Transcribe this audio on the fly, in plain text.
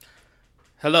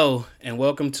Hello, and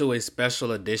welcome to a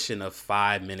special edition of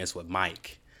 5 Minutes with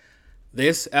Mike.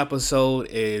 This episode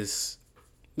is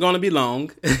going to be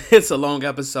long. It's a long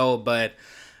episode, but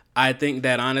I think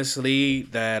that honestly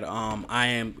that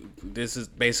this is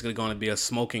basically going to be a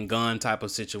smoking gun type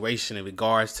of situation in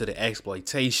regards to the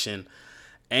exploitation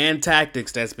and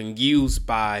tactics that's been used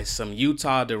by some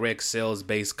Utah direct sales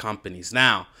based companies.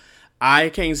 Now, I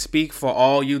can't speak for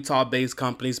all Utah based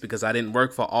companies because I didn't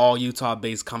work for all Utah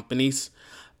based companies.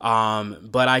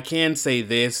 But I can say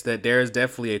this, that there is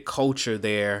definitely a culture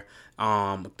there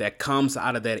that comes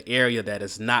out of that area that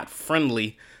is not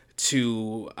friendly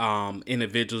to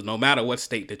individuals, no matter what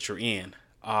state that you're in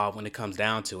when it comes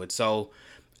down to it. So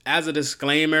as a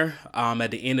disclaimer, at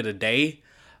the end of the day,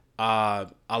 a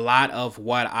lot of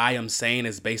what I am saying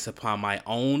is based upon my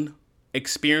own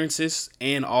experiences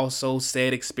and also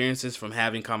said experiences from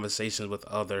having conversations with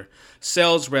other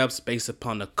sales reps based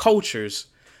upon the cultures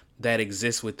that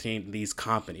exist within these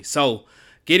companies. So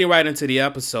getting right into the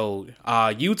episode,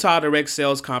 Utah direct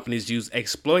sales companies use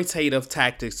exploitative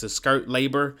tactics to skirt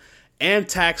labor and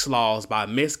tax laws by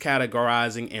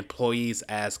miscategorizing employees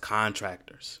as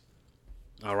contractors.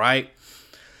 All right.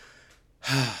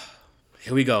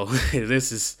 Here we go.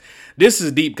 This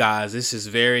is deep, guys. This is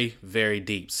very, very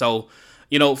deep. So,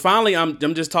 finally, I'm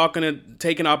just taking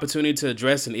an opportunity to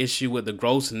address an issue with the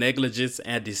gross negligence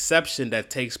and deception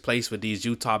that takes place with these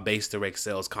Utah-based direct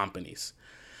sales companies.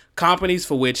 Companies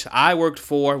for which I worked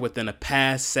for within the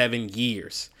past 7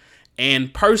 years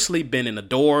and personally been in the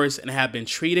doors and have been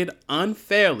treated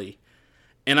unfairly.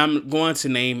 And I'm going to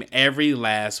name every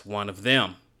last one of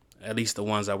them, at least the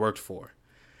ones I worked for.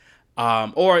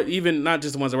 Or even not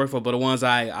just the ones I work for, but the ones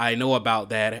I know about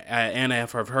that and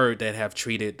have heard that have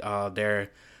treated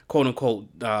their quote unquote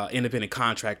independent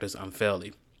contractors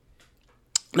unfairly.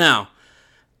 Now,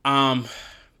 as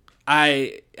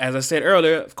I said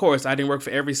earlier, of course, I didn't work for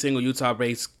every single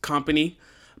Utah-based company,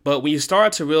 but when you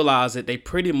start to realize that they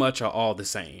pretty much are all the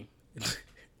same.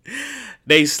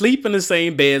 They sleep in the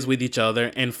same beds with each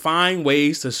other and find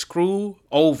ways to screw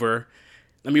over.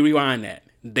 Let me rewind that.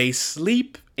 They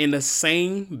sleep in the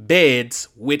same beds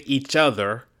with each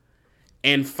other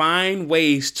and find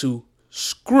ways to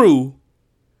screw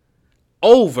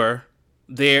over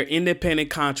their independent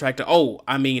contractor.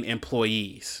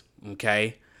 Employees.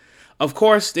 Okay. Of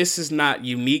course, this is not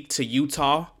unique to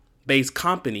Utah-based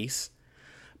companies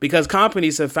because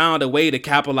companies have found a way to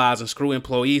capitalize and screw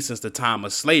employees since the time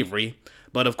of slavery.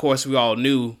 But of course, we all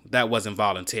knew that wasn't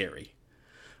voluntary.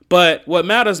 But what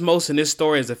matters most in this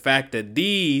story is the fact that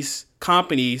these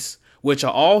companies, which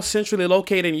are all centrally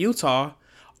located in Utah,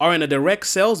 are in a direct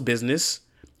sales business,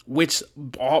 with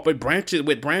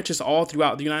branches all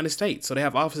throughout the United States. So they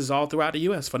have offices all throughout the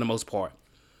U.S. for the most part.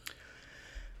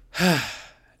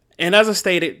 And as I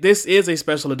stated, this is a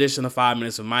special edition of 5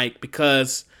 Minutes with Mike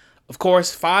because, of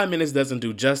course, 5 minutes doesn't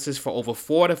do justice for over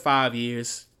 4 to 5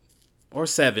 years or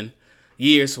 7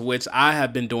 years for which I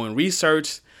have been doing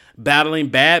research, battling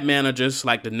bad managers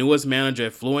like the newest manager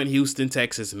at Fluent Houston,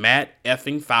 Texas, Matt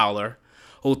effing Fowler,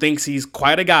 who thinks he's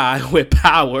quite a guy with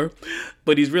power,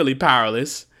 but he's really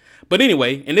powerless. But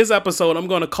anyway, in this episode, I'm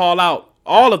going to call out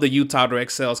all of the Utah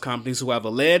direct sales companies who have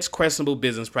alleged questionable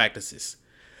business practices.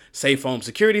 Safe Home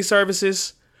Security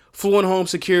Services, Fluent Home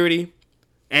Security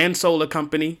and Solar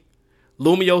Company,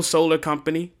 Lumio Solar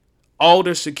Company,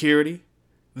 Alder Security,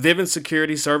 Vivint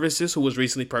Security Services, who was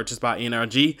recently purchased by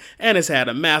NRG and has had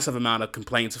a massive amount of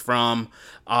complaints from,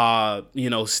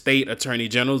 state attorney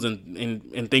generals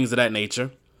and things of that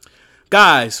nature.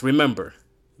 Guys, remember,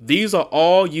 these are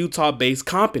all Utah-based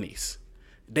companies.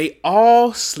 They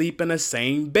all sleep in the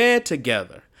same bed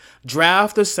together,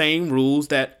 draft the same rules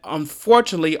that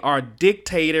unfortunately are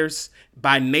dictators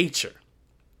by nature.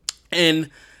 And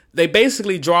they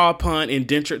basically draw upon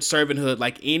indentured servanthood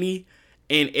like any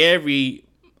and every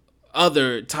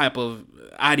other type of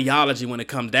ideology when it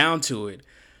comes down to it.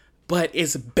 But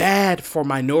it's bad for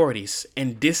minorities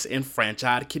and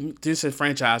disenfranchised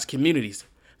communities.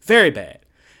 Very bad.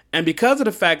 And because of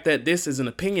the fact that this is an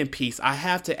opinion piece, I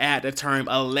have to add the term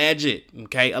alleged,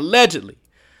 okay? Allegedly.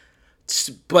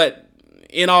 But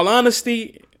in all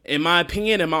honesty, in my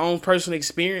opinion, in my own personal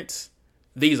experience,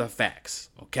 these are facts,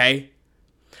 okay?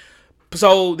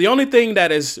 So the only thing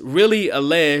that is really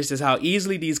alleged is how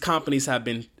easily these companies have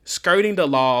been skirting the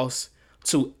laws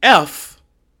to F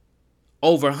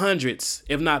over hundreds,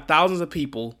 if not thousands of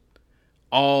people,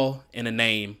 all in the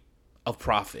name of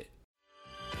profit.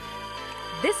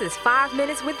 This is 5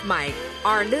 Minutes with Mike,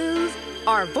 our news,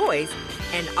 our voice,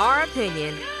 and our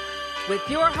opinion. With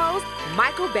your host,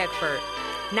 Michael Beckford.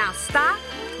 Now stop,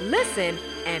 listen,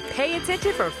 and pay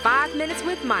attention for 5 Minutes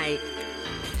with Mike.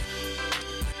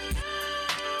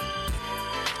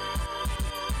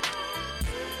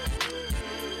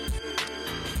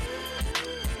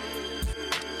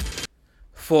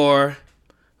 For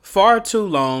far too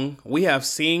long, we have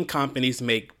seen companies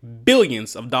make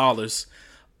billions of dollars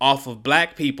off of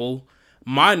black people,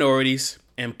 minorities,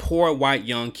 and poor white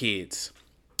young kids.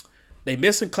 They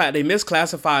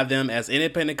misclassify them as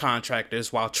independent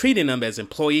contractors while treating them as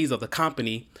employees of the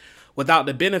company without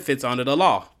the benefits under the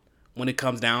law when it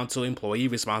comes down to employee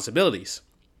responsibilities.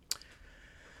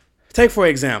 Take, for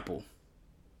example,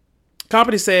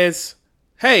 company says,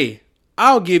 hey,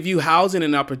 I'll give you housing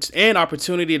and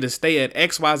opportunity to stay at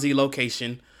XYZ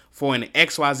location for an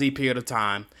XYZ period of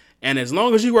time. And as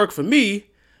long as you work for me,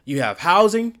 you have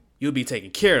housing, you'll be taken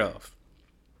care of.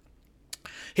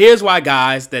 Here's why,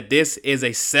 guys, that this is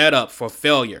a setup for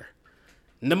failure.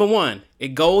 Number one, it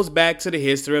goes back to the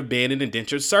history of being an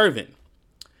indentured servant.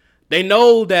 They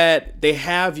know that they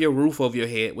have your roof over your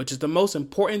head, which is the most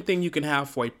important thing you can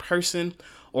have for a person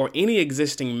or any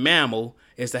existing mammal,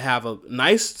 is to have a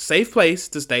nice, safe place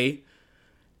to stay.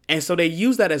 And so they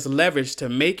use that as leverage to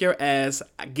make your ass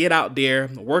get out there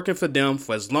working for them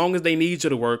for as long as they need you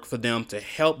to work for them to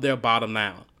help their bottom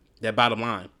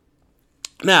line.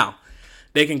 Now,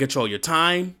 they can control your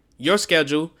time, your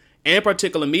schedule, and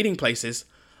particular meeting places,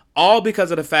 all because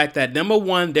of the fact that, number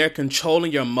one, they're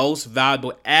controlling your most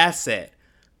valuable asset,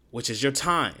 which is your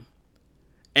time,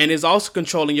 and is also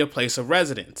controlling your place of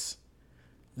residence.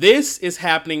 This is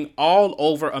happening all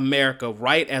over America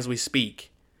right as we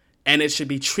speak, and it should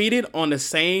be treated on the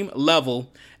same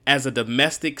level as a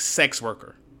domestic sex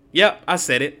worker. Yep, I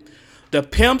said it. The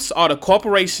pimps are the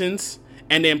corporations,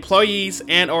 and the employees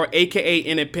and or AKA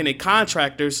independent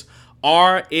contractors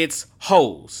are its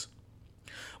hoes.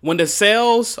 When the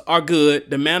sales are good,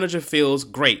 the manager feels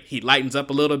great. He lightens up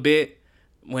a little bit.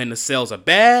 When the sales are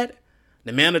bad,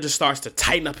 the manager starts to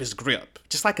tighten up his grip,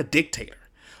 just like a dictator,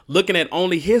 looking at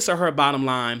only his or her bottom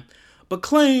line, but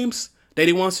claims that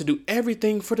he wants to do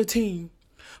everything for the team,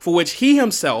 for which he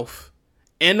himself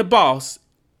and the boss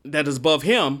that is above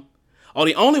him are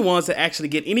the only ones that actually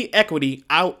get any equity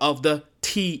out of the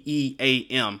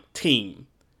team.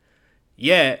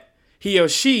 Yet, he or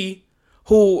she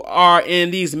who are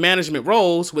in these management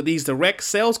roles with these direct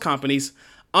sales companies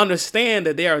understand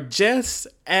that they are just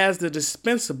as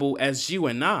dispensable as you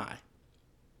and I.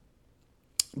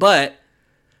 But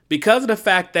because of the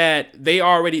fact that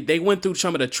they went through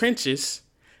some of the trenches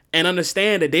and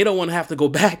understand that they don't want to have to go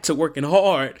back to working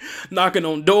hard, knocking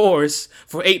on doors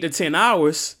for 8 to 10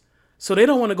 hours, so they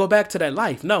don't want to go back to that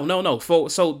life. No.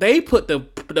 So they put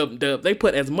they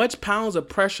put as much pounds of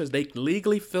pressure as they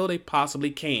legally feel they possibly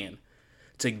can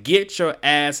to get your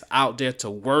ass out there to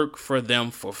work for them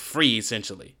for free,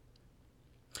 essentially.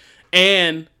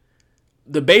 And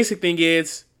the basic thing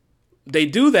is they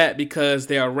do that because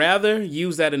they are rather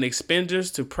use that in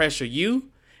expenditures to pressure you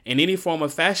in any form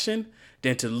of fashion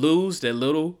than to lose their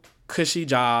little cushy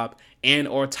job and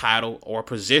or title or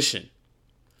position.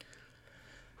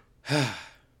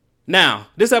 Now,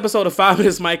 this episode of 5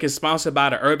 Minutes Mike is sponsored by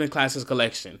the Urban Classics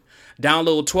Collection.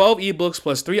 Download 12 ebooks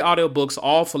plus 3 audiobooks,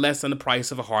 all for less than the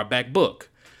price of a hardback book.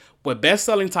 With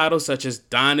best-selling titles such as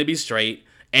Dying to Be Straight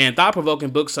and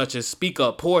thought-provoking books such as Speak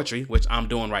Up Poetry, which I'm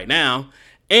doing right now,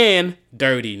 and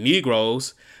Dirty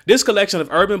Negroes, this collection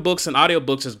of urban books and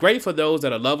audiobooks is great for those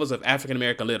that are lovers of African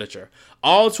American literature.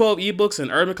 All 12 ebooks in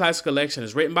Urban Classics Collection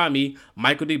is written by me,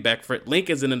 Michael D. Beckford. Link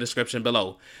is in the description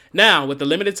below. Now, with the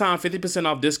limited time 50%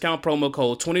 off discount promo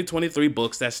code 2023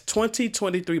 books, that's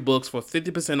 2023 books for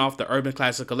 50% off the Urban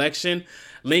Classics Collection.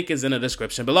 Link is in the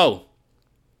description below.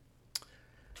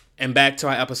 And back to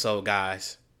our episode,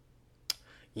 guys.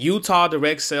 Utah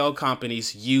direct sale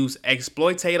companies use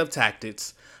exploitative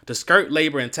tactics to skirt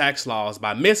labor and tax laws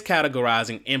by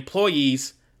miscategorizing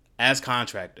employees as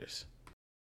contractors.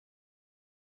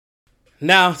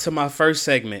 Now to my first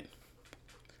segment.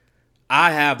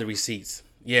 I have the receipts.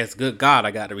 Yes, good God,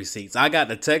 I got the receipts. I got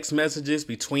the text messages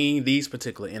between these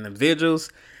particular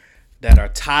individuals that are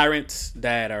tyrants,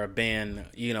 that are being,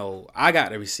 I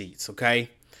got the receipts, okay?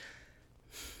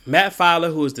 Matt Fowler,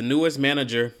 who is the newest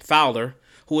manager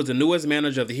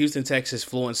of the Houston, Texas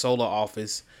Fluent Solar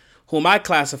office, whom I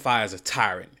classify as a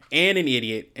tyrant and an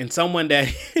idiot and someone that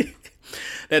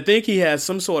that think he has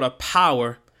some sort of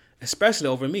power, especially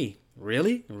over me.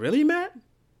 Really? Really, Matt?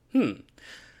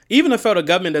 Even the federal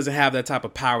government doesn't have that type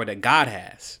of power that God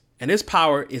has. And his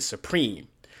power is supreme.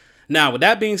 Now, with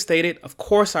that being stated, of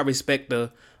course, I respect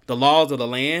the laws of the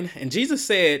land. And Jesus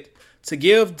said to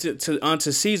give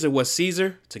unto Caesar what's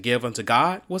Caesar, to give unto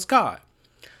God what's God.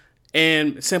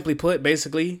 And simply put,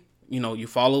 basically, you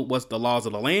follow what's the laws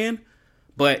of the land,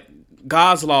 but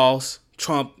God's laws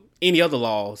trump any other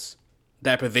laws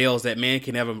that prevails that man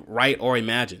can ever write or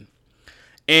imagine.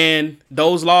 And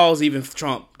those laws even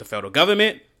trump the federal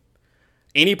government,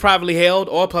 any privately held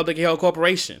or publicly held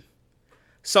corporation.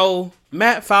 So,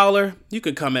 Matt Fowler, you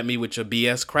could come at me with your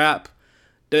BS crap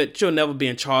that you'll never be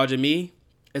in charge of me,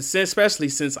 especially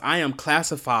since I am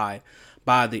classified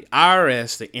by the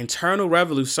IRS, the Internal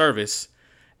Revenue Service,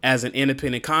 as an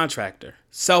independent contractor,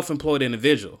 self-employed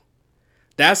individual.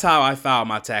 That's how I file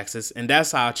my taxes, and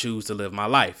that's how I choose to live my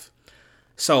life.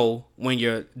 So when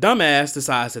your dumbass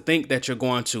decides to think that you're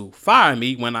going to fire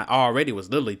me when I already was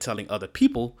literally telling other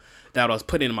people that I was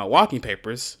putting in my walking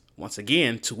papers, once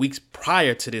again, 2 weeks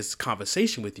prior to this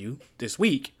conversation with you this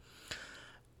week,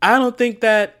 I don't think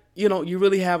that, you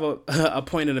really have a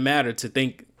point in the matter to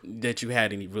think that you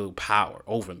had any real power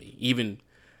over me, even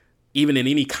in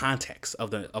any context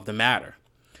of the matter.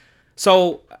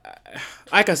 So,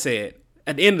 like I said,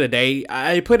 at the end of the day,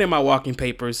 I put in my walking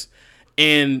papers,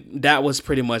 and that was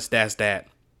pretty much that's that.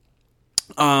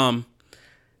 And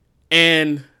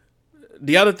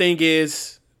the other thing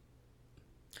is,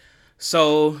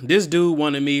 so this dude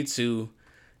wanted me to,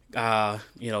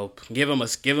 put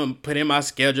in my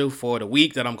schedule for the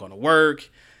week that I'm going to work,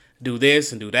 do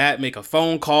this and do that, make a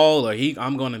phone call, or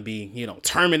I'm going to be,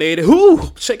 terminated.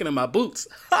 Ooh, shaking in my boots.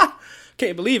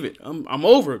 Can't believe it. I'm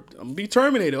over it. I'm going to be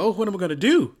terminated. Oh, what am I going to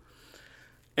do?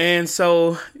 And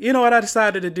so, you know what I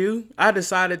decided to do? I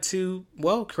decided to,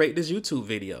 create this YouTube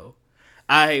video.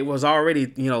 I was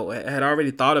already, had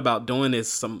already thought about doing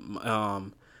this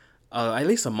at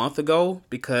least a month ago,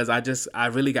 because I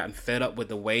really gotten fed up with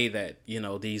the way that,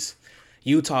 these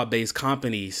Utah-based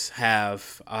companies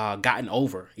have gotten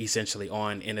over essentially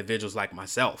on individuals like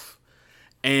myself.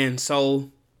 And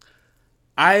so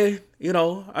I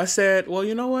said, well,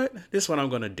 you know what? This is what I'm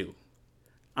going to do.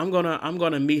 I'm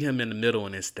going to meet him in the middle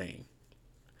in this thing.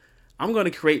 I'm going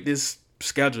to create this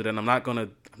schedule that I'm not going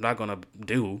to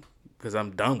do because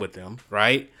I'm done with them,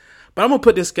 right? But I'm going to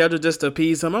put this schedule just to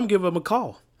appease him. I'm going to give him a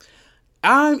call.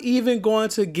 I'm even going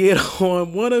to get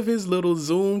on one of his little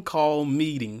Zoom call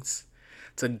meetings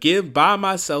to buy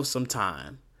myself some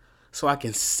time so I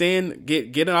can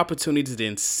get an opportunity to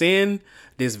then send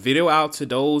this video out to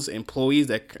those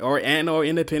employees or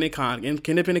independent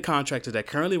contractors that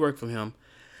currently work for him,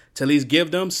 to at least give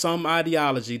them some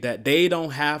ideology that they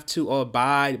don't have to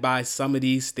abide by some of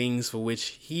these things for which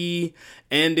he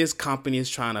and this company is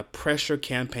trying to pressure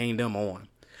campaign them on.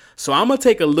 So I'm going to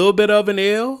take a little bit of an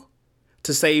L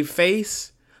to save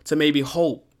face, to maybe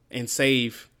hope and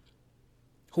save,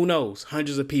 who knows,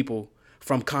 hundreds of people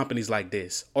from companies like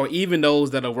this, or even those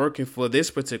that are working for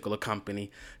this particular company.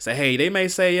 Say, hey, they may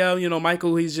say,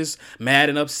 Michael, he's just mad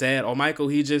and upset, or Michael,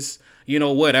 he just,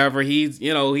 whatever, he's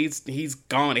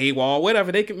gone AWOL,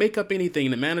 whatever. They can make up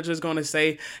anything. The manager's going to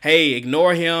say, hey,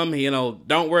 ignore him.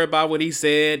 Don't worry about what he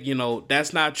said.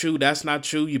 That's not true. That's not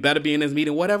true. You better be in this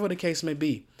meeting, whatever the case may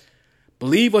be.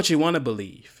 Believe what you want to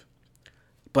believe.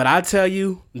 But I tell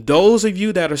you, those of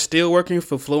you that are still working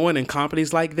for Fluent and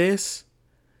companies like this,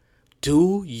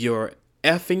 do your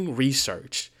effing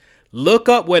research. Look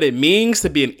up what it means to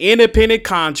be an independent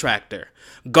contractor.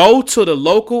 Go to the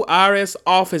local IRS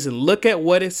office and look at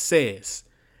what it says.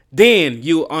 Then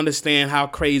you'll understand how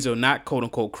crazy or not, quote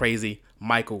unquote, crazy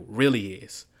Michael really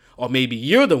is. Or maybe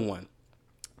you're the one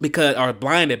are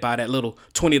blinded by that little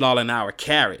 $20 an hour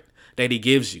carrot that he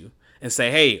gives you and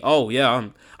say, hey, oh yeah,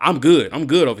 I'm good. I'm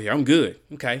good over here. I'm good.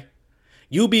 Okay.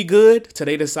 You be good till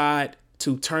they decide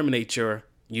to terminate your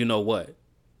what.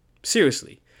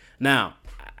 Seriously. Now,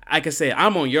 like I said,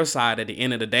 I'm on your side at the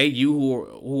end of the day. You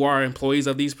who are employees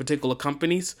of these particular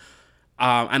companies.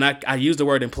 And I use the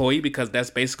word employee because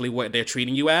that's basically what they're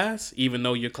treating you as, even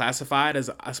though you're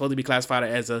supposed to be classified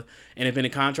as an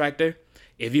independent contractor.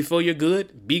 If you feel you're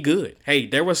good, be good. Hey,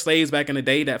 there were slaves back in the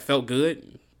day that felt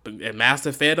good. And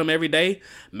master fed them every day.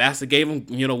 Master gave them,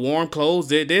 warm clothes,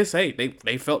 did this. Hey,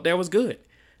 they felt that was good.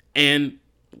 And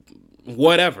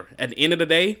whatever. At the end of the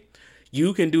day,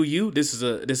 you can do you. This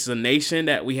is a nation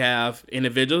that we have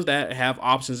individuals that have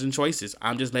options and choices.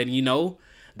 I'm just letting you know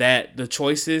that the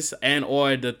choices and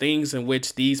or the things in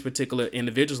which these particular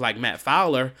individuals like Matt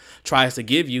Fowler tries to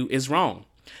give you is wrong.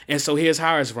 And so here's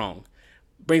how it's wrong.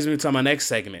 Brings me to my next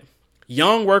segment.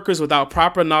 Young workers without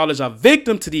proper knowledge are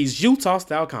victim to these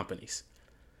Utah-style companies.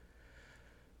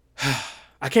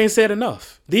 I can't say it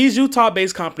enough. These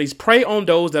Utah-based companies prey on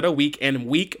those that are weak and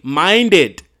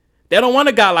weak-minded. They don't want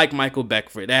a guy like Michael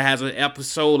Beckford that has an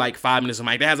episode like 5 Minutes with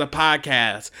Mike, that has a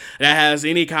podcast, that has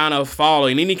any kind of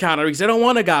following, any kind of reach. They don't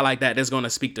want a guy like that that's going to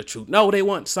speak the truth. No, they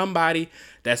want somebody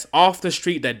that's off the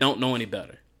street that don't know any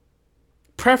better.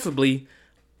 Preferably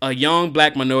a young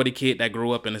black minority kid that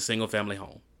grew up in a single-family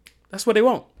home. That's what they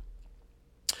want.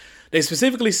 They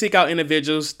specifically seek out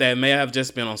individuals that may have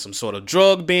just been on some sort of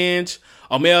drug binge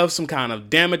or may have some kind of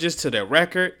damages to their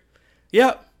record.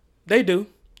 Yep, they do.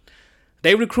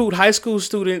 They recruit high school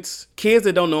students, kids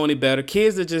that don't know any better,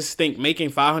 kids that just think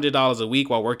making $500 a week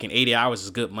while working 80 hours is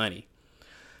good money.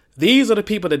 These are the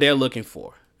people that they're looking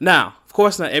for. Now, of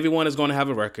course, not everyone is going to have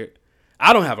a record.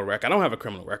 I don't have a record. I don't have a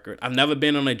criminal record. I've never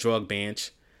been on a drug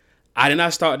bench. I did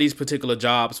not start these particular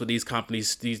jobs with these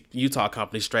companies, these Utah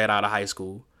companies, straight out of high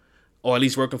school, or at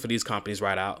least working for these companies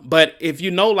right out. But if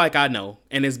you know, like I know,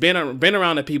 and it's been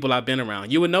around the people I've been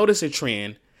around, you would notice a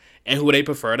trend in who they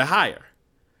prefer to hire.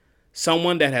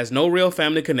 Someone that has no real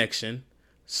family connection,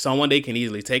 someone they can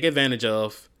easily take advantage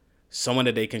of, someone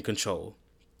that they can control.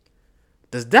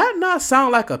 Does that not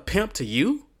sound like a pimp to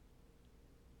you?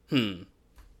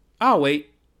 I'll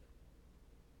wait.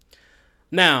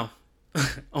 Now,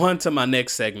 on to my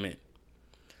next segment.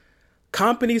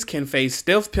 Companies can face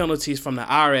stiff penalties from the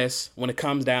IRS when it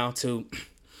comes down to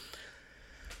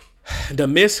the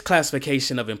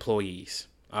misclassification of employees.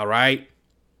 All right?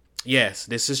 Yes,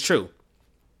 this is true.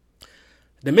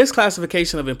 The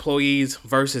misclassification of employees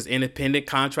versus independent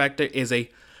contractor is a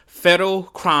federal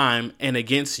crime and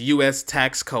against U.S.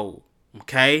 tax code.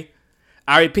 Okay?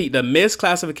 I repeat, the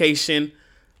misclassification,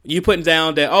 you putting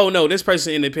down that, oh no, this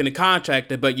person is an independent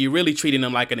contractor, but you're really treating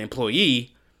them like an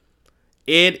employee.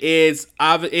 It is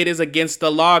against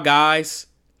the law, guys.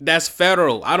 That's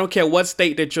federal. I don't care what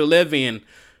state that you live in.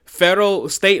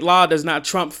 State law does not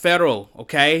trump federal,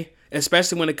 okay?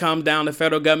 Especially when it comes down to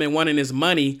federal government wanting its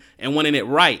money and wanting it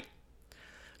right.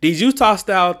 These Utah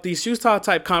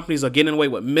type companies are getting away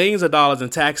with millions of dollars in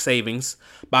tax savings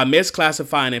by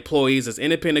misclassifying employees as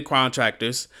independent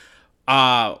contractors.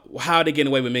 How are they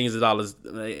getting away with millions of dollars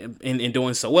in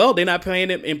doing so? Well, they're not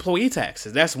paying employee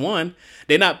taxes. That's one.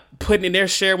 They're not putting in their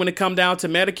share when it comes down to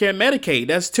Medicare and Medicaid.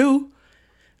 That's two.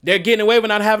 They're getting away with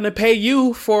not having to pay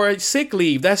you for sick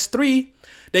leave. That's three.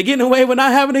 They're getting away with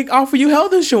not having to offer you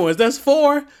health insurance. That's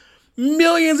four.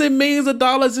 Millions and millions of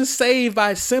dollars is saved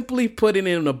by simply putting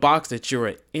in the box that you're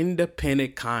an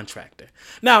independent contractor.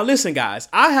 Now, listen, guys,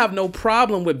 I have no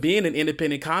problem with being an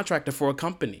independent contractor for a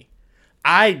company.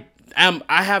 I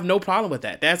have no problem with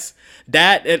that.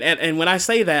 And when I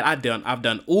say that, I've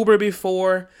done Uber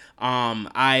before.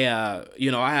 I've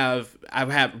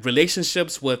had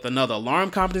relationships with another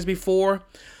alarm companies before,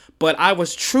 but I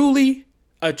was truly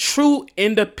a true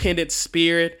independent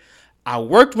spirit. I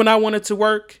worked when I wanted to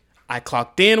work. I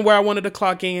clocked in where I wanted to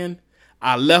clock in.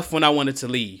 I left when I wanted to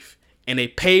leave, and they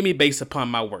paid me based upon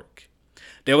my work.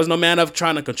 There was no matter of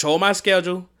trying to control my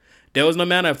schedule. There was no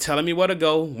matter of telling me where to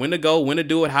go, when to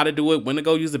do it, how to do it, when to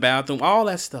go use the bathroom, all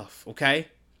that stuff, okay?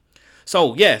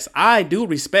 So, yes, I do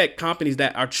respect companies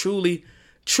that are truly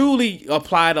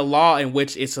apply the law in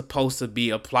which it's supposed to be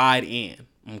applied in,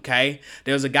 okay?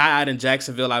 There's a guy out in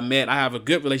Jacksonville I met. I have a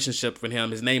good relationship with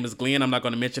him. His name is Glenn. I'm not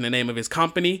going to mention the name of his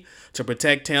company to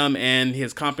protect him and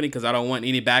his company because I don't want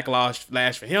any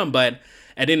backlash for him. But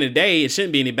at the end of the day, it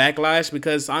shouldn't be any backlash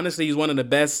because, honestly, he's one of the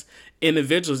best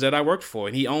individuals that I work for,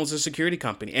 and he owns a security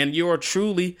company, and you are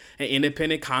truly an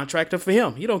independent contractor for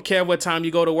him. You don't care what time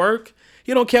you go to work.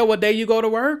 You don't care what day you go to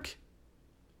work.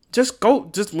 Just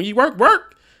when you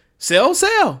work.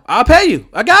 Sell. I'll pay you.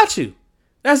 I got you.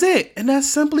 That's it. And that's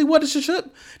simply what it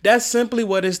should. That's simply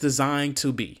what it's designed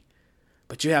to be.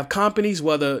 But you have companies,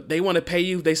 whether they want to pay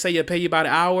you, they say you pay you by the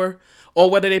hour, or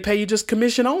whether they pay you just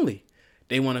commission only.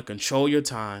 They want to control your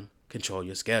time, control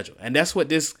your schedule. And that's what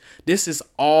this is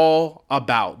all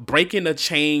about. Breaking the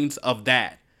chains of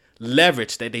that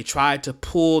leverage that they try to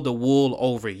pull the wool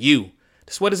over you.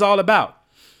 That's what it's all about.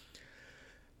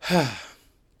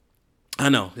 I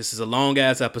know this is a long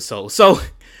ass episode. So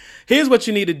here's what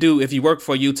you need to do if you work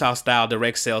for a Utah style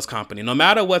direct sales company. No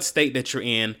matter what state that you're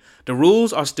in, the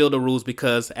rules are still the rules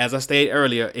because, as I stated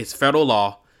earlier, it's federal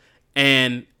law,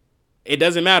 and it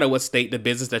doesn't matter what state the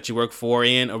business that you work for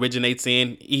originates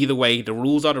in. Either way, the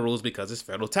rules are the rules because it's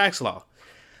federal tax law.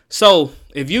 So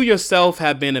if you yourself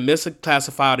have been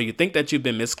misclassified, or you think that you've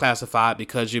been misclassified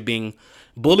because you're being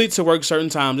bullied to work certain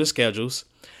times or schedules,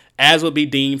 as would be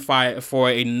deemed for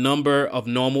a number of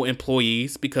normal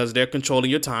employees because they're controlling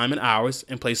your time and hours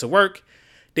and place of work,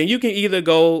 then you can either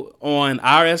go on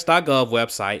irs.gov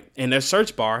website, in their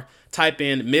search bar, type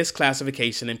in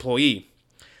misclassification employee.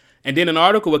 And then an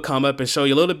article would come up and show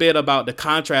you a little bit about the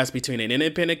contrast between an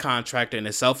independent contractor and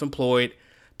a self-employed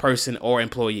person or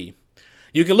employee.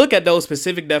 You can look at those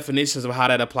specific definitions of how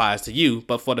that applies to you,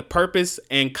 but for the purpose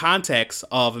and context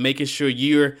of making sure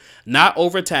you're not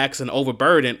overtaxed and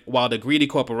overburdened while the greedy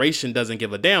corporation doesn't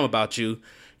give a damn about you,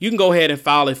 you can go ahead and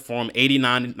file a Form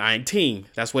 8919.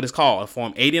 That's what it's called, a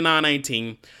Form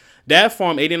 8919. That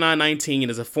form 8919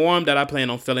 is a form that I plan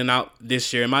on filling out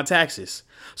this year in my taxes.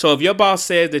 So if your boss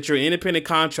says that you're an independent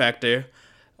contractor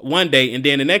one day and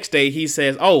then the next day he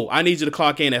says, oh, I need you to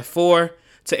clock in at 4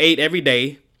 to 8 every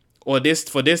day or this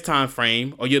for this time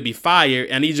frame or you'll be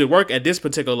fired. I need you to work at this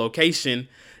particular location.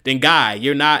 Then guy,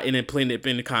 you're not an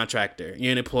independent contractor.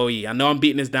 You're an employee. I know I'm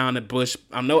beating this down the bush.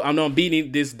 I know I'm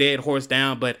beating this dead horse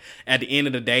down, but at the end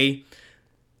of the day,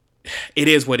 it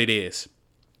is what it is.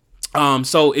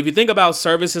 So if you think about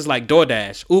services like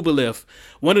DoorDash, Uber Lyft,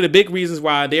 one of the big reasons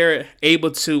why they're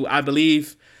able to, I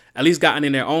believe, at least gotten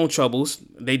in their own troubles,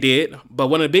 they did. But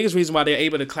one of the biggest reasons why they're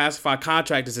able to classify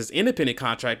contractors as independent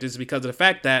contractors is because of the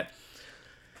fact that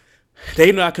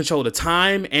they do not control the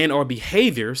time and or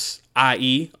behaviors,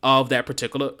 i.e. of that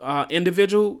particular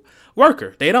individual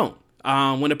worker. They don't.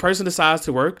 When a person decides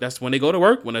to work, that's when they go to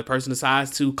work. When a person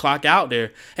decides to clock out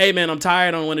there, hey man, I'm tired,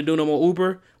 I don't want to do no more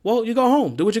Uber. Well, you go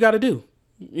home, do what you got to do.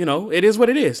 You know, it is what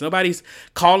it is. Nobody's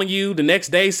calling you the next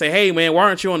day, say, hey man, why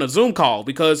aren't you on a Zoom call?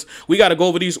 Because we got to go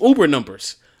over these Uber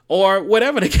numbers or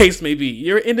whatever the case may be.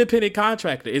 You're an independent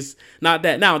contractor. It's not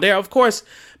that. Now, there, of course,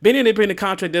 being an independent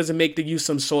contractor doesn't make you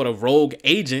some sort of rogue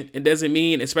agent. It doesn't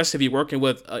mean, especially if you're working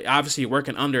with, obviously you're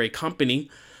working under a company,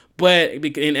 but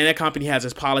and that company has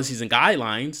its policies and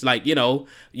guidelines. Like, you know,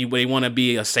 they want to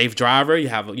be a safe driver. You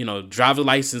have, you know, driver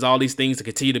license, all these things to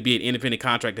continue to be an independent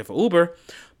contractor for Uber.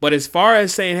 But as far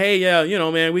as saying, hey, yeah, you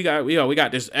know, man, we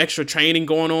got this extra training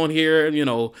going on here, you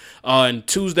know, on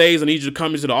Tuesdays, I need you to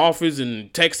come into the office in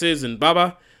Texas and blah,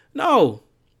 blah. No.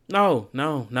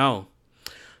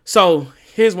 So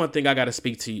here's one thing I got to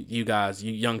speak to you guys,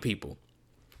 you young people.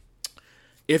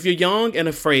 If you're young and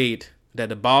afraid that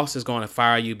the boss is going to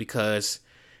fire you because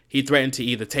he threatened to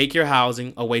either take your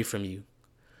housing away from you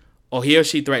or he or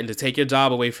she threatened to take your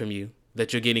job away from you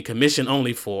that you're getting commission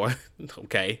only for,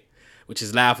 okay, which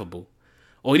is laughable.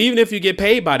 Or even if you get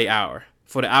paid by the hour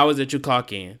for the hours that you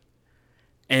clock in,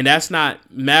 and that's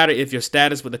not matter if your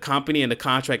status with the company and the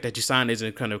contract that you signed is an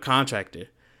independent contractor,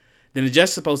 then it's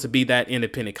just supposed to be that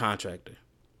independent contractor.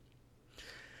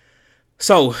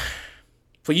 So,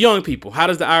 for young people, how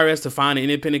does the IRS define an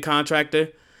independent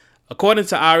contractor? According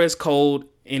to IRS code,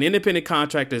 an independent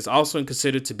contractor is also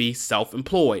considered to be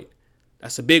self-employed.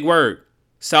 That's a big word.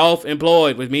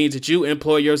 Self-employed, which means that you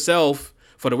employ yourself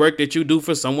for the work that you do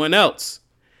for someone else.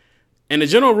 And the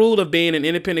general rule of being an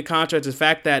independent contractor is the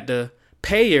fact that the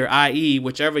payer, i.e.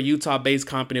 whichever Utah-based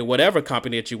company or whatever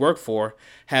company that you work for,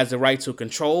 has the right to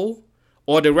control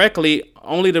or directly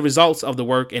only the results of the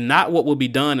work and not what will be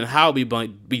done and how it will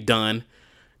be done.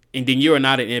 And then you are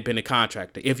not an independent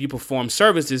contractor. If you perform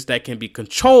services that can be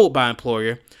controlled by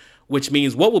employer, which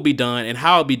means what will be done and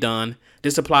how it will be done,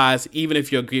 this applies even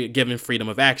if you're given freedom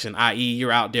of action, i.e.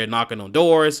 you're out there knocking on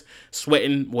doors,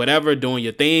 sweating, whatever, doing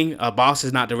your thing. A boss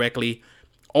is not directly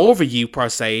over you per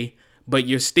se, but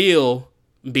you're still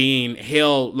being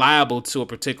held liable to a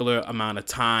particular amount of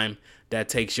time that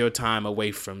takes your time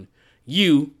away from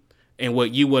you and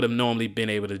what you would have normally been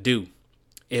able to do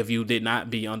if you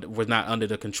was not under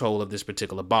the control of this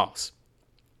particular boss.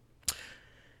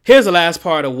 Here's the last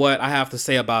part of what I have to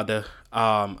say about the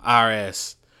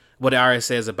IRS, what the IRS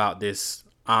says about this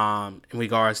in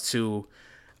regards to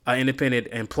an independent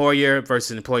employer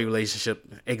versus employee relationship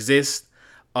exists,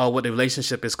 what the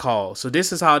relationship is called. So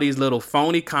this is how these little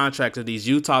phony contractors, these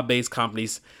Utah-based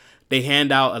companies, they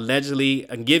hand out allegedly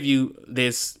and give you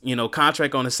this, you know,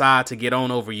 contract on the side to get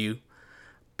on over you,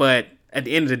 but at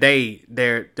the end of the day,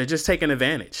 they're just taking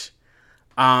advantage.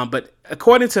 But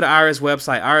according to the IRS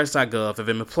website, irs.gov, if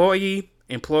an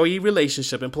employer-employee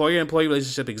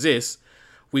relationship exists,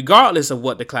 regardless of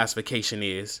what the classification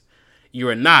is, you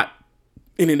are not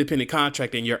an independent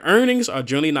contractor and your earnings are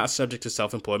generally not subject to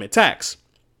self-employment tax.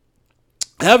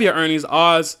 However, your earnings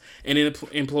as an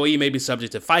employee may be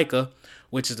subject to FICA,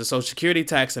 which is the Social Security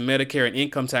tax, and Medicare and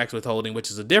income tax withholding, which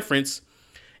is a difference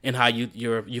in how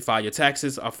you file your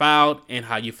taxes are filed and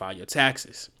how you file your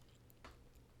taxes.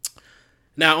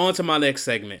 Now on to my next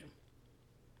segment.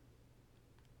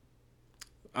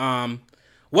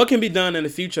 What can be done in the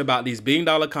future about these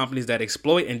billion-dollar companies that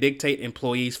exploit and dictate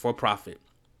employees for profit?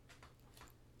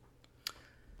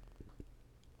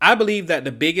 I believe that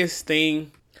the biggest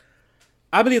thing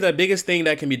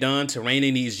that can be done to rein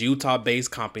in these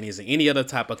Utah-based companies and any other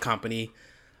type of company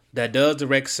that does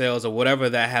direct sales or whatever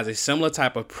that has a similar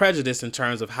type of prejudice in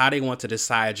terms of how they want to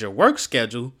decide your work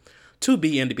schedule to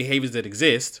be and the behaviors that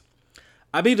exist.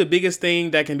 I believe the biggest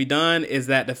thing that can be done is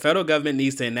that the federal government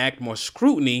needs to enact more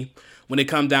scrutiny when it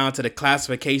comes down to the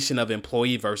classification of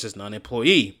employee versus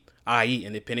non-employee, i.e.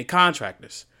 independent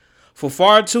contractors. For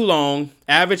far too long,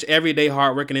 average, everyday,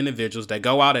 hardworking individuals that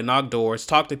go out and knock doors,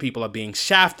 talk to people, are being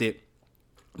shafted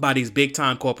by these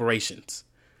big-time corporations.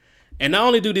 And not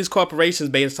only do these corporations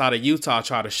based out of Utah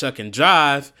try to shuck and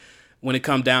jive when it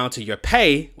comes down to your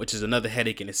pay, which is another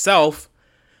headache in itself,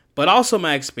 but also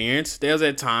my experience, there's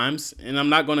at times, and I'm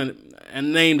not going to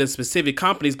name the specific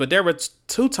companies, but there were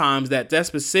 2 times that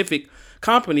specific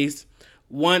companies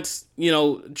once,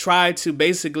 tried to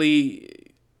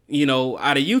basically,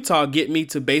 out of Utah, get me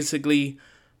to basically,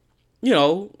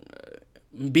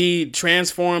 be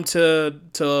transformed to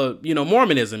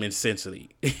Mormonism, essentially.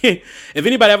 If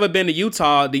anybody ever been to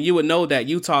Utah, then you would know that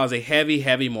Utah is a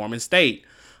heavy Mormon state.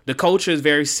 The culture is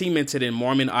very cemented in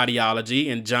Mormon ideology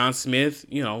and John Smith,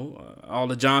 all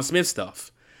the John Smith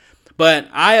stuff. But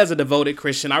I, as a devoted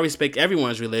Christian, I respect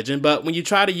everyone's religion. But when you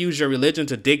try to use your religion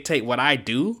to dictate what I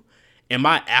do in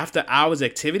my after hours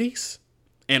activities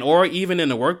or even in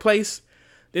the workplace,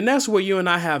 then that's where you and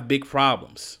I have big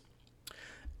problems.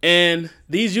 And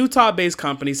these Utah-based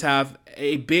companies have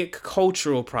a big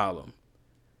cultural problem.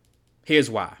 Here's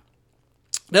why.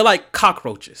 They're like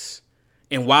cockroaches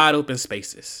in wide open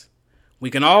spaces.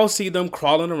 We can all see them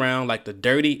crawling around like the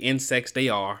dirty insects they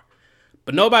are,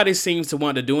 but nobody seems to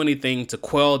want to do anything to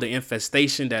quell the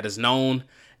infestation that is known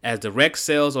as direct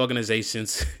sales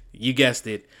organizations, you guessed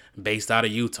it, based out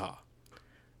of Utah.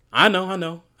 I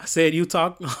know. I said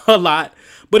Utah a lot,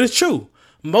 but it's true.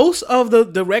 Most of the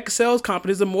direct sales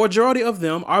companies, the majority of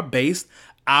them are based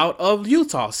out of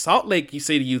Utah, Salt Lake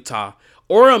City, Utah,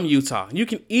 Orem, Utah. You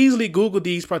can easily Google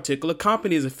these particular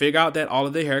companies and figure out that all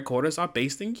of their headquarters are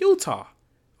based in Utah.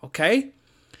 Okay?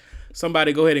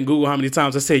 Somebody go ahead and Google how many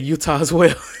times I said Utah as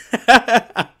well.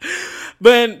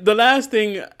 But the last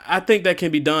thing I think that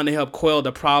can be done to help quell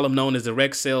the problem known as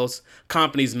direct sales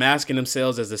companies masking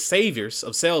themselves as the saviors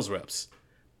of sales reps.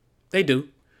 They do.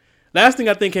 Last thing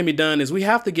I think can be done is we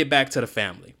have to get back to the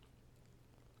family.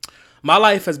 My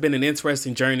life has been an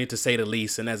interesting journey, to say the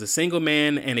least, and as a single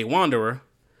man and a wanderer,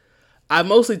 I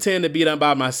mostly tend to be done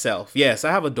by myself. Yes,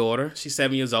 I have a daughter. She's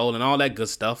 7 years old and all that good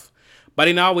stuff, but I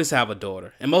didn't always have a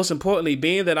daughter. And most importantly,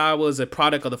 being that I was a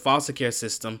product of the foster care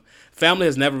system, family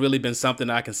has never really been something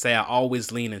that I can say I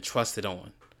always leaned and trusted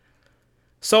on.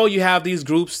 So you have these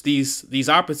groups, these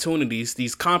opportunities,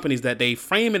 these companies that they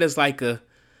frame it as like a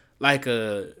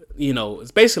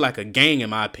it's basically like a gang, in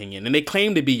my opinion, and they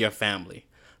claim to be your family.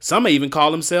 Some may even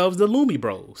call themselves the Loomy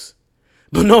Bros.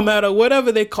 But no matter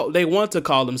whatever they want to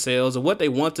call themselves, or what they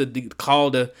want to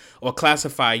call or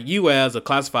classify you as, or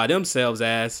classify themselves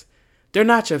as, they're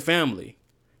not your family,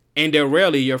 and they're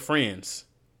rarely your friends.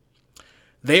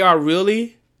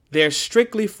 They're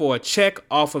strictly for a check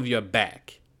off of your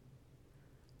back.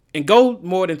 And go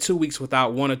more than 2 weeks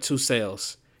without 1 or 2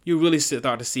 sales. You really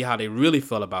start to see how they really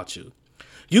feel about you.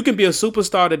 You can be a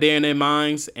superstar today in their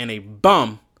minds and a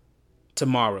bum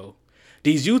tomorrow.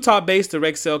 These Utah-based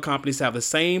direct sale companies have the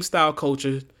same style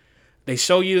culture. They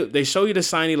show you the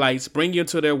shiny lights, bring you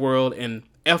into their world, and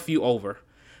F you over.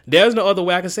 There's no other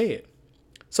way I can say it.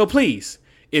 So please,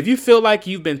 if you feel like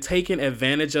you've been taken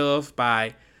advantage of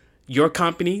by your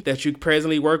company that you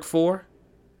presently work for,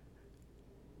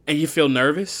 and you feel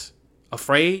nervous,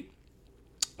 afraid,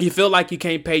 you feel like you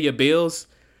can't pay your bills,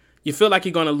 you feel like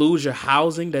you're going to lose your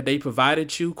housing that they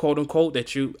provided you, quote unquote,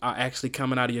 that you are actually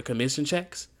coming out of your commission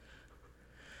checks,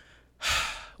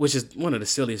 which is one of the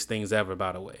silliest things ever,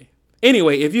 by the way.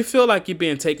 Anyway, if you feel like you're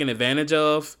being taken advantage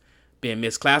of, being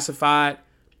misclassified,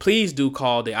 please do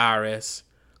call the IRS.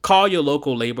 Call your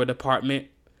local labor department.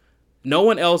 No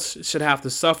one else should have to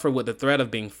suffer with the threat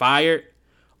of being fired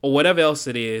or whatever else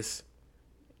it is,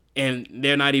 and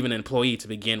they're not even an employee to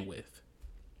begin with.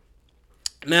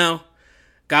 Now,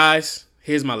 guys,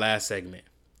 here's my last segment.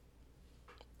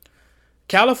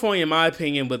 California, in my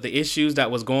opinion, with the issues that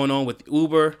was going on with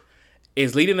Uber,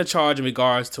 is leading the charge in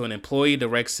regards to an employee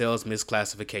direct sales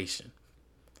misclassification.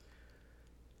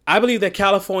 I believe that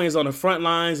California is on the front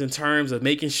lines in terms of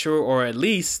making sure, or at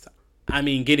least,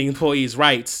 getting employees'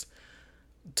 rights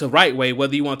to right way,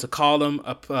 whether you want to call them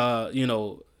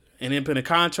an independent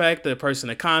contractor, a person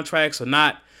that contracts or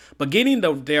not, but getting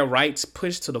their rights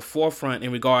pushed to the forefront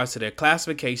in regards to their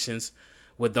classifications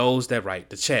with those that write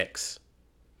the checks.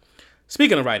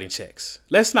 Speaking of writing checks,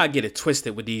 let's not get it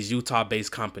twisted with these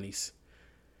Utah-based companies.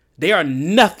 They are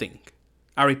nothing.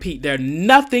 I repeat, they're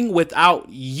nothing without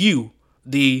you,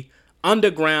 the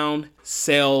underground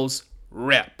sales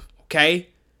rep, okay?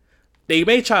 They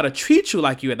may try to treat you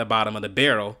like you're at the bottom of the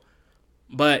barrel,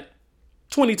 but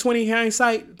 2020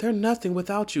 hindsight, they're nothing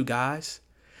without you guys.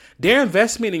 Their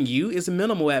investment in you is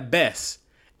minimal at best,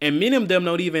 and many of them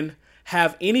don't even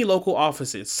have any local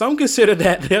offices. Some consider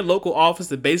that their local office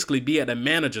to basically be at a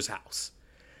manager's house.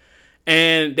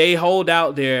 And they hold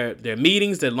out their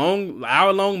meetings, their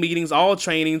hour-long meetings, all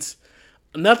trainings,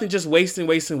 nothing, just wasting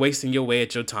your way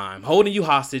at your time, holding you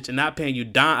hostage and not paying you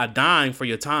a dime for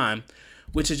your time,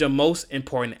 which is your most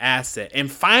important asset,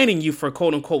 and fining you for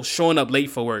quote-unquote showing up late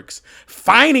for works,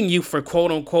 fining you for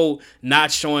quote-unquote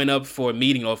not showing up for a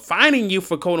meeting, or fining you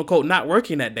for quote-unquote not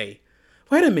working that day.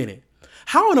 Wait a minute.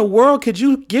 How in the world could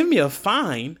you give me a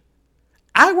fine?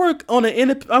 I'm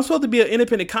supposed to be an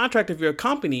independent contractor of your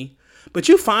company, but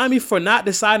you fine me for not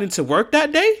deciding to work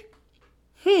that day?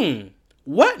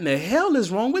 What in the hell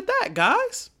is wrong with that,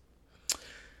 guys?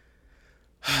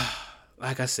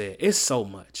 Like I said, it's so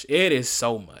much. It is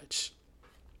so much.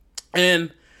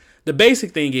 And the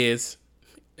basic thing is,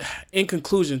 in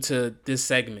conclusion to this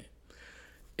segment,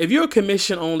 if you're a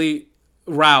commission-only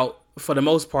route, for the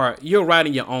most part, you're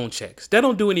writing your own checks. They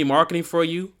don't do any marketing for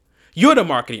you. You're the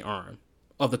marketing arm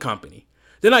of the company.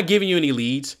 They're not giving you any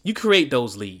leads. You create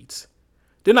those leads.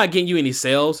 They're not getting you any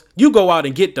sales. You go out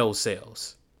and get those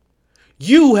sales.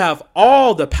 You have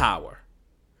all the power.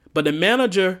 But the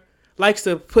manager likes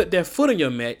to put their foot on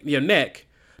your neck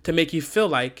to make you feel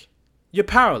like you're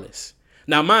powerless.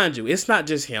 Now, mind you, it's not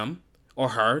just him or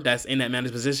her that's in that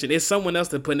manager's position. It's someone else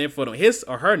that's putting their foot on his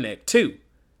or her neck too.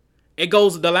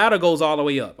 The ladder goes all the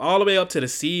way up to the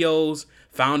CEOs,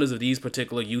 founders of these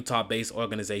particular Utah-based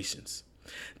organizations.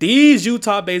 These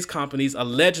Utah-based companies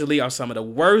allegedly are some of the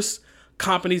worst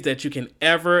companies that you can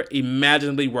ever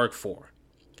imaginably work for.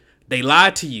 They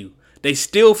lie to you, they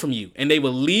steal from you, and they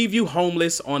will leave you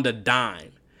homeless on the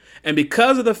dime. And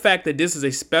because of the fact that this is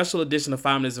a special edition of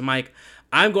 5 Minutes with Mike,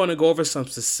 I'm going to go over some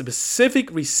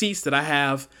specific receipts that I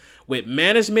have with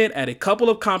management at a couple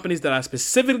of companies that I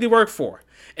specifically work for.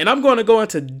 And I'm going to go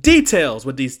into details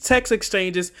with these text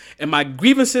exchanges and my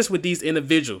grievances with these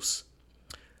individuals.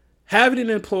 Having an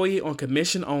employee on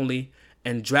commission only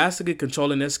and drastically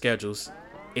controlling their schedules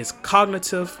is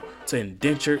cognitive to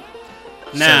indentured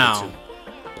servitude.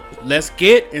 Let's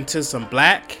get into some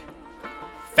black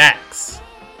facts.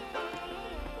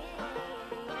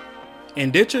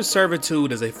 Indentured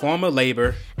servitude is a form of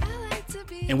labor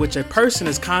in which a person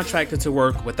is contracted to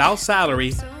work without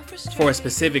salary for a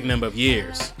specific number of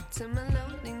years.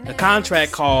 The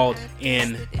contract, called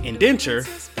an indenture,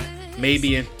 may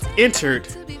be entered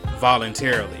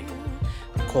voluntarily,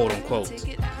 quote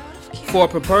unquote, for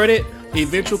purported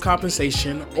eventual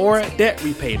compensation or debt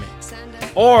repayment,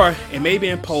 or it may be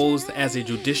imposed as a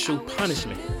judicial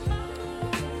punishment.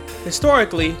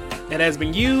 Historically, it has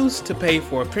been used to pay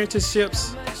for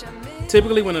apprenticeships,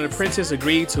 typically when an apprentice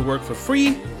agreed to work for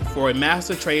free for a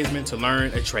master tradesman to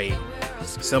learn a trade,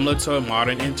 similar to a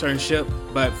modern internship,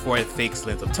 but for a fixed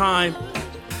length of time,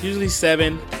 usually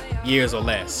 7 years or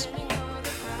less.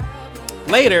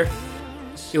 Later,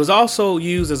 it was also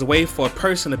used as a way for a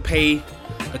person to pay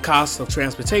the cost of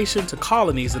transportation to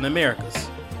colonies in the Americas.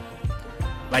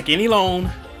 Like any loan,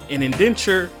 an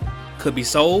indenture could be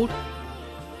sold.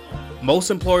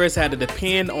 Most employers had to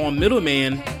depend on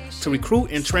middlemen to recruit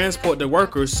and transport the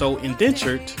workers, so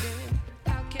indentured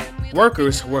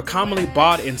workers were commonly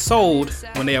bought and sold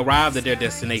when they arrived at their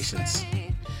destinations.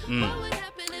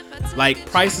 Like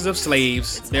prices of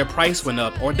slaves, their price went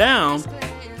up or down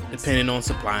depending on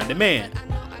supply and demand.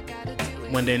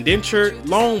 When the indentured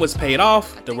loan was paid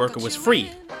off, the worker was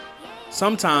free.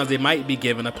 Sometimes they might be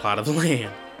given a plot of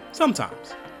land.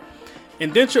 Sometimes.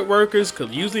 Indentured workers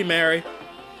could usually marry,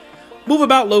 move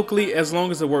about locally as long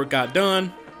as the work got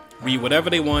done, read whatever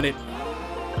they wanted,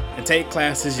 and take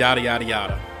classes, yada, yada,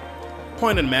 yada.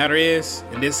 Point of the matter is,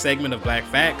 in this segment of Black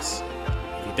Facts,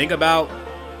 if you think about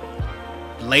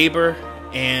labor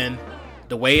and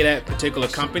the way that particular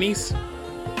companies,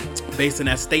 based in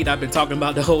that state I've been talking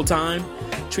about the whole time,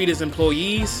 treat its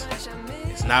employees,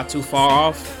 it's not too far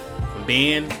off from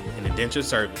being an indentured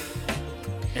servant.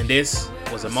 And this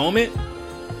was a moment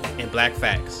in Black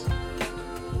Facts.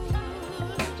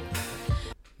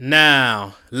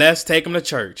 Now, let's take them to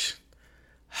church.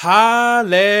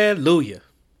 Hallelujah.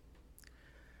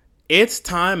 It's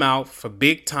time out for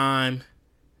big time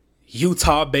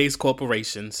Utah-based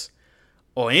corporations,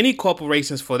 or any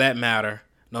corporations for that matter,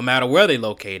 no matter where they're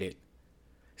located.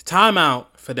 It's time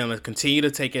out for them to continue to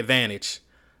take advantage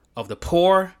of the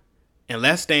poor and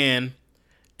less than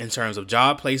in terms of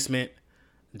job placement,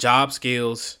 job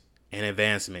skills, and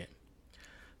advancement.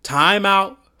 Time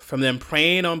out from them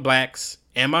preying on blacks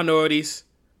and minorities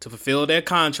to fulfill their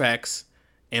contracts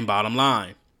and bottom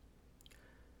line.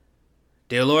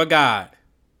 Dear Lord God,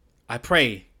 I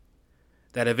pray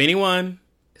that if anyone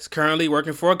is currently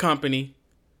working for a company,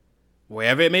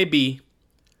 wherever it may be,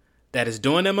 that is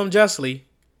doing them unjustly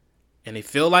and they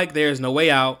feel like there is no way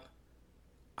out,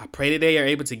 I pray that they are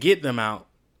able to get them out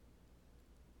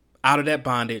of that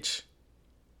bondage,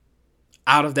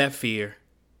 out of that fear.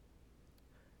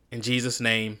 In Jesus'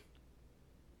 name,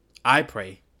 I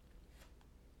pray.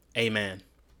 Amen.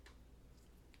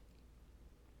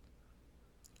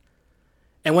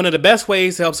 And one of the best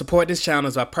ways to help support this channel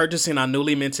is by purchasing our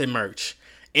newly minted merch.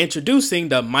 Introducing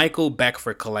the Michael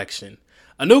Beckford Collection,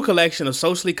 a new collection of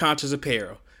socially conscious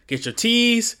apparel. Get your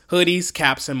tees, hoodies,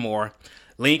 caps, and more.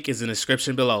 Link is in the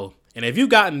description below. And if you've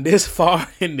gotten this far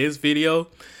in this video,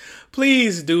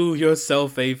 please do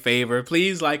yourself a favor.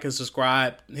 Please like and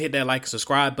subscribe. Hit that like and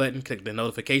subscribe button. Click the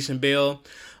notification bell.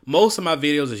 Most of my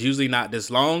videos is usually not this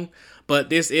long, but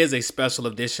this is a special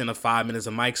edition of 5 Minutes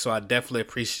of Mike, so I definitely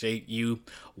appreciate you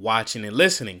watching and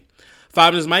listening.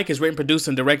 5 Minutes of Mike is written, produced,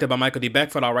 and directed by Michael D.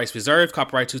 Beckford. All rights reserved.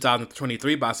 Copyright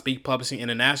 2023 by Speak Publishing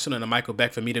International and the Michael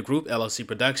Beckford Media Group, LLC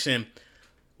production.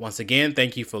 Once again,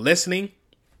 thank you for listening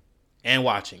and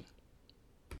watching.